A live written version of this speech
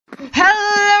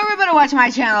everyone to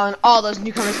my channel and all those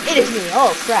newcomers. It is me,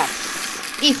 oh crap,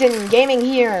 Ethan Gaming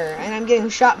here, and I'm getting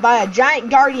shot by a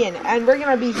giant guardian, and we're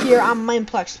gonna be here on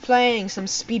Mineplex playing some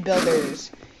speed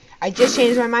builders. I just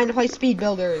changed my mind to play speed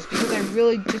builders because I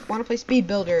really just want to play speed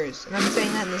builders, and I'm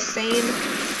saying that in the same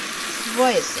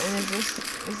voice, and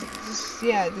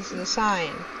yeah, this is a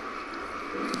sign.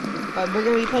 But we're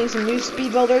going to be playing some new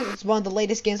speed builders. It's one of the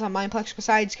latest games on Mineplex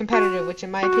besides competitive, which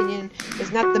in my opinion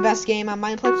is not the best game on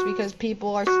Mineplex because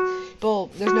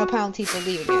there's no penalty for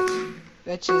leaving it,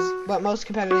 which is what most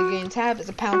competitive games have, is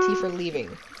a penalty for leaving,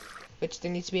 which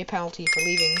there needs to be a penalty for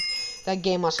leaving. That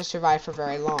game must have survived for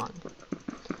very long.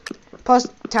 Plus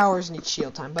towers need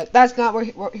shield time, but that's not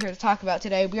what we're here to talk about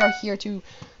today. We are here to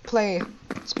play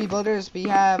speed builders. We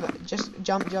have just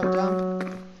jump.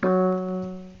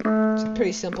 It's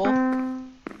pretty simple. It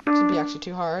shouldn't be actually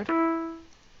too hard.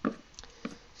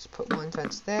 Just put one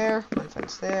fence there, one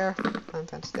fence there, one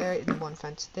fence there, and one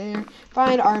fence there.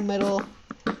 Find our middle.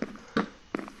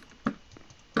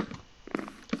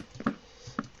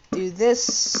 Do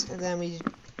this, and then we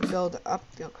build up.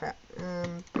 Oh crap!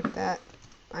 Like that.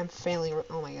 I'm failing.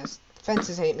 Oh my gosh,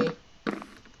 fences hate me.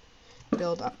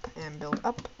 Build up, and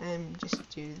just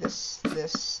do this. There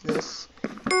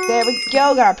we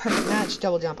go, got our perfect match.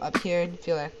 Double jump up here and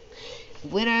feel like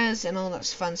winners and all that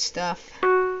fun stuff.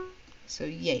 So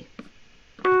yay.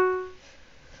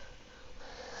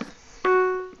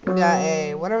 We got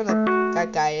a whatever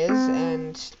that guy is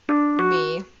and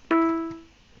me.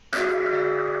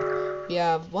 We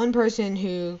have one person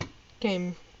who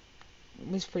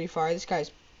was pretty far. This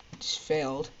guy's just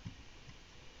failed.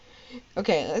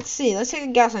 Okay, let's see. Let's take a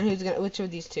guess on which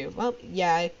of these two. Well,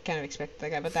 yeah, I kind of expected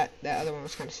that guy, but that other one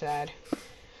was kind of sad.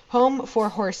 Home for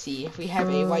horsey. We have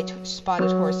a white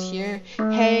spotted horse here.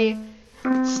 Hay,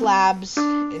 slabs,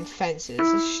 and fences.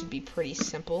 This should be pretty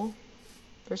simple.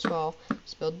 First of all,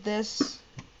 let's build this.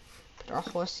 Put our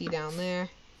horsey down there.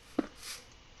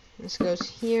 This goes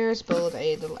here. Let's build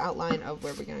a little outline of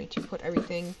where we're going to put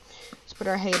everything. Let's put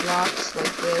our hay blocks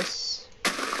like this.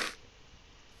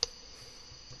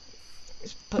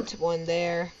 Put one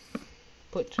there,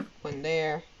 put one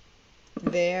there,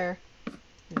 there.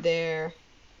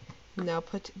 Now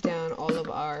put down all of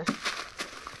our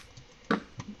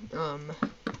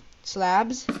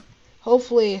slabs.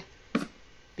 Hopefully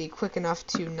be quick enough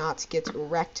to not get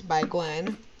wrecked by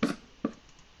Gwen.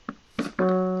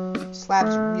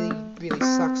 Slabs really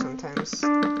suck sometimes.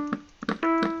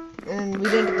 And we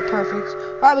didn't get the perfect,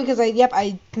 probably because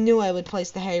I knew I would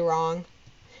place the hay wrong.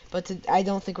 But I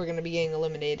don't think we're going to be getting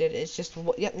eliminated. It's just,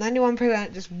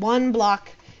 91%, just one block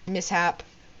mishap.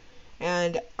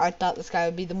 And I thought this guy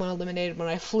would be the one eliminated when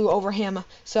I flew over him.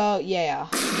 So, yeah,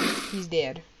 he's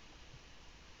dead.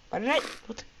 What the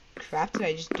crap did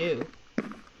I just do?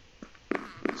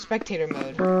 Spectator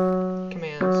mode.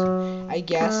 Commands. I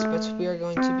guess, but we are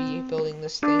going to be building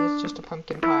this thing. It's just a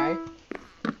pumpkin pie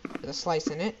with a slice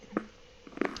in it.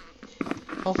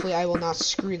 Hopefully I will not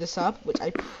screw this up, which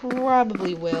I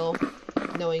probably will,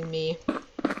 knowing me.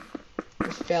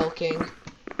 The Fail King.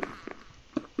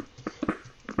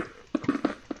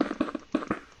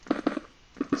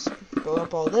 Let's build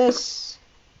up all this.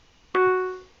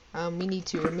 We need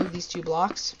to remove these 2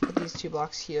 blocks, put these 2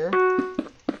 blocks here,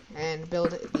 and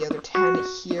build the other 10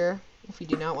 here, if we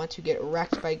do not want to get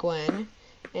wrecked by Gwen.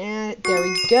 And there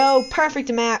we go,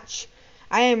 perfect match!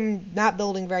 I am not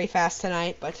building very fast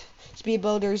tonight, but speed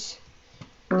builders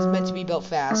is meant to be built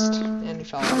fast, and we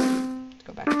fell off. Let's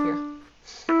go back up here.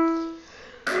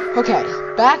 Okay,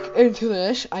 back into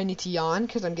this. I need to yawn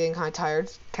because I'm getting kind of tired.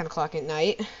 It's 10 o'clock at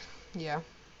night. Yeah.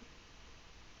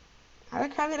 How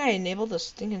did I enable the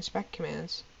stinking spec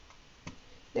commands?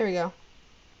 There we go.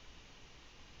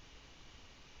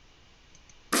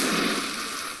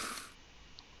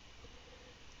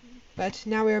 But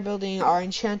now we are building our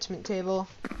enchantment table.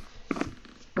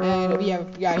 And he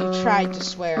tried to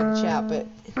swear in the chat, but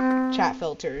chat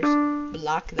filters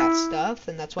block that stuff,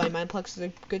 and that's why Mineplex is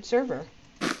a good server.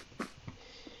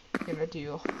 We're gonna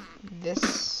do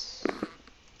this.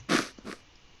 And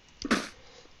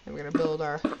we're gonna build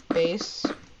our base,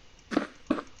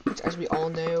 which, as we all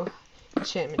know,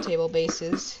 enchantment table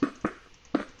bases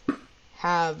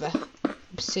have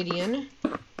obsidian.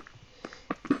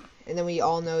 And then we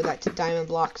all know that diamond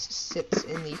blocks sits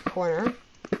in the corner.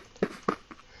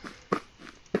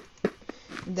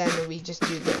 Then we just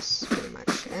do this, pretty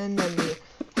much. And then we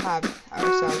have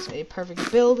ourselves a perfect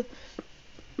build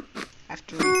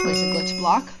after we place a glitch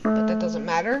block, but that doesn't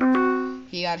matter.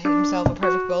 He got himself a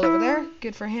perfect build over there.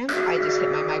 Good for him. I just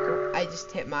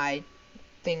hit my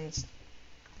things,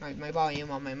 my volume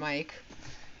on my mic,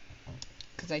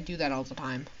 because I do that all the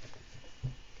time.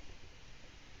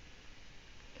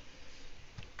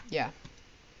 Yeah.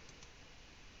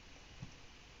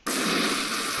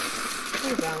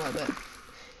 Put it down a little bit.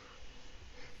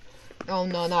 Oh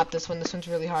no, not this one. This one's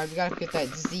really hard. We gotta get that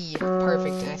Z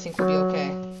perfect, and I think we'll be okay.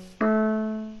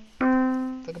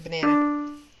 Like a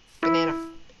banana. Banana.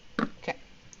 Okay.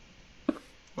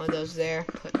 One of those there.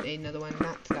 Put another one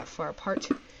not that far apart.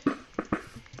 I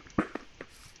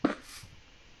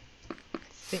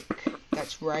think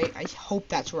that's right. I hope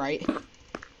that's right.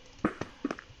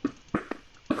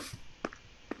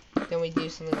 Then we do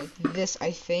something like this,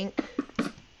 I think.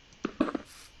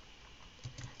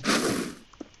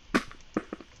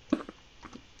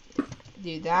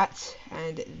 Do that,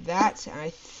 and I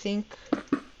think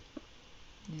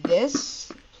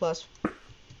this plus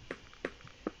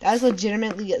that is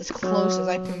legitimately as close as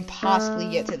I can possibly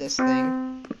get to this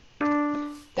thing.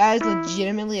 That is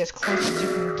legitimately as close as you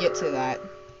can get to that.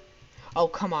 Oh,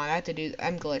 come on, I have to do,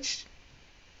 I'm glitched.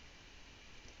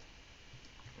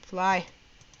 Fly.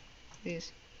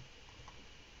 Please.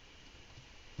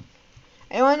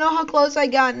 Anyone know how close I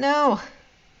got? No.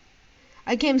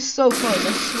 I came so close,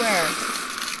 I swear.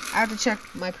 I have to check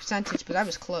my percentage, but I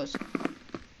was close.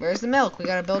 Where's the milk? We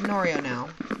gotta build an Oreo now.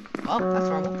 Oh, that's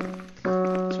normal.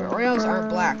 So Oreos aren't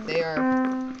black, they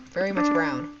are very much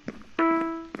brown.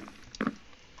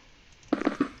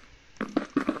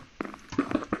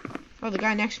 Oh, the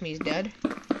guy next to me is dead.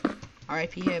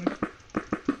 R.I.P. him.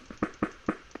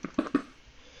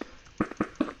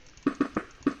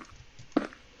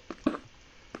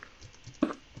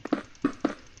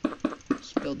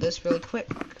 Let's build this really quick.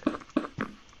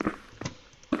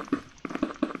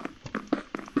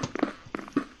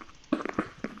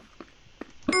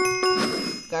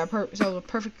 Got a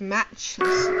perfect match.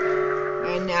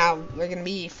 And now we're gonna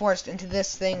be forced into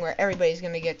this thing where everybody's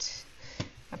gonna get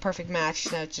a perfect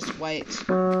match. Now it's just white,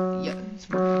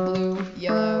 blue,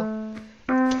 yellow,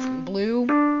 blue,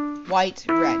 white,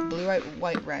 red, blue,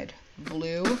 white, red,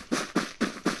 blue,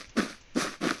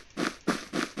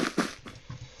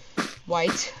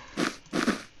 white,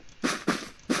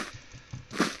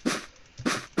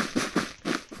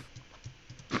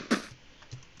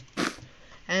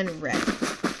 and red.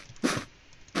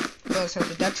 Goes with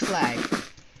the Dutch flag.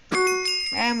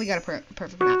 And we got a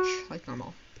perfect match, like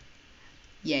normal.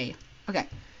 Yay. Okay.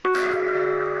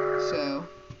 So,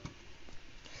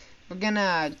 we're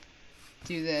gonna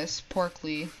do this,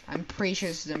 Porkly. I'm pretty sure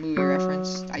this is a movie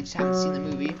reference. I just haven't seen the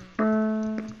movie.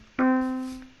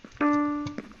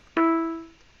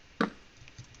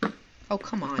 Oh,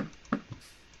 come on.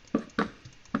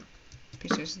 Pretty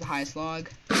sure this is the highest log.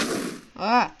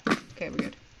 Ah! Okay, we're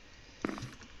good.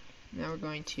 Now we're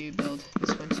going to build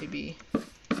this one to be...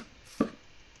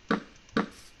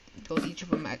 build each of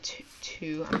them at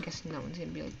 2. I'm guessing that one's going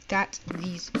to be like that,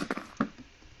 these,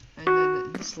 and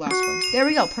then this last one. There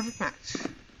we go, perfect match.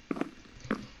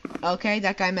 Okay,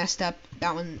 that guy messed up.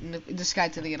 That one, this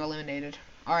guy's going to get eliminated.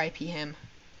 R.I.P. him.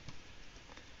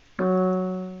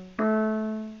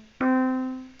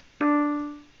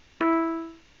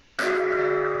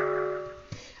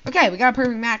 Okay, we got a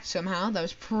perfect match somehow. That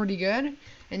was pretty good.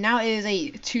 And now it is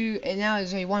a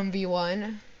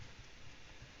 1v1.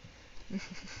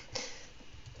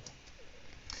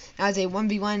 Now it's a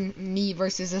 1v1, me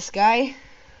versus this guy.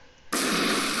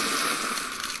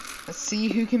 Let's see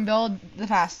who can build the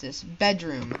fastest.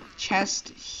 Bedroom,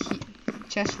 chest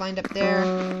lined up there,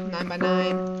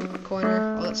 9x9,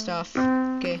 corner, all that stuff.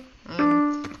 Okay, I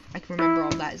can remember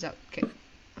all that. Is that okay?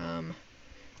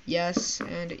 Yes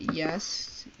and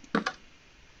yes.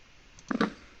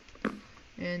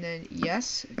 And then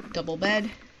yes, double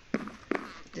bed.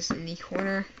 This in the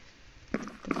corner.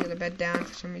 Put the other bed down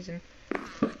for some reason.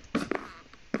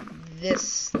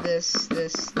 This. And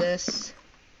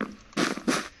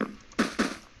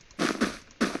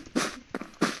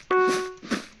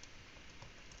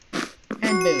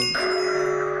boom.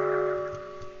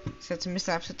 So that's some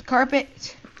mishaps with the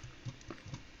carpet.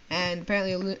 And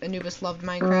apparently Anubis loved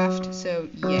Minecraft, so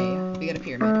yay, we got a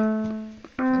pyramid.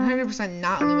 100%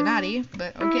 not Illuminati,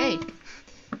 but okay.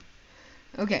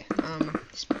 Okay,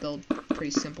 just build a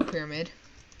pretty simple pyramid.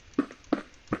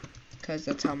 Because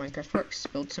that's how Minecraft works.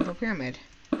 Build simple pyramid.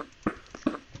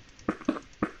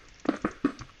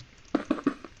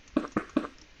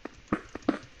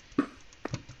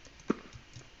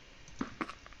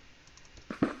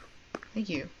 Thank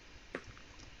you.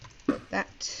 Build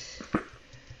that.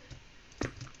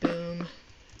 Boom.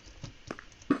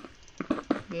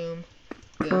 Boom.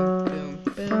 Boom, boom,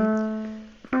 boom.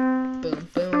 Boom,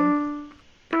 boom.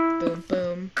 Boom,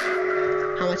 boom.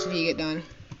 How much did he get done?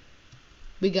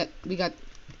 We got,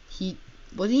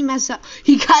 what did he mess up?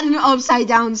 He got an upside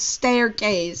down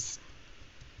staircase.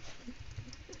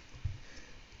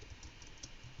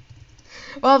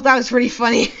 Well, that was pretty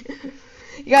funny.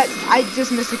 I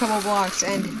just missed a couple blocks,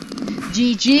 and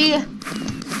GG.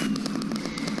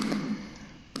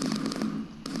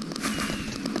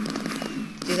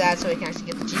 Do that so we can actually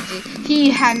get the GG. He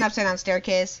had an upside down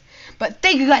staircase. But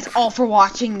thank you guys all for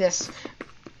watching this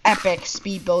epic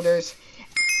speed builders.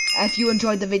 If you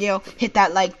enjoyed the video, hit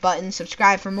that like button,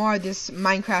 subscribe for more of this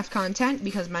Minecraft content,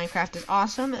 because Minecraft is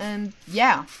awesome. And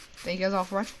yeah, thank you guys all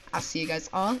for watching. I'll see you guys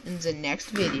all in the next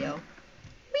video.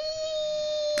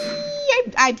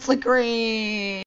 Whee! I'm flickering.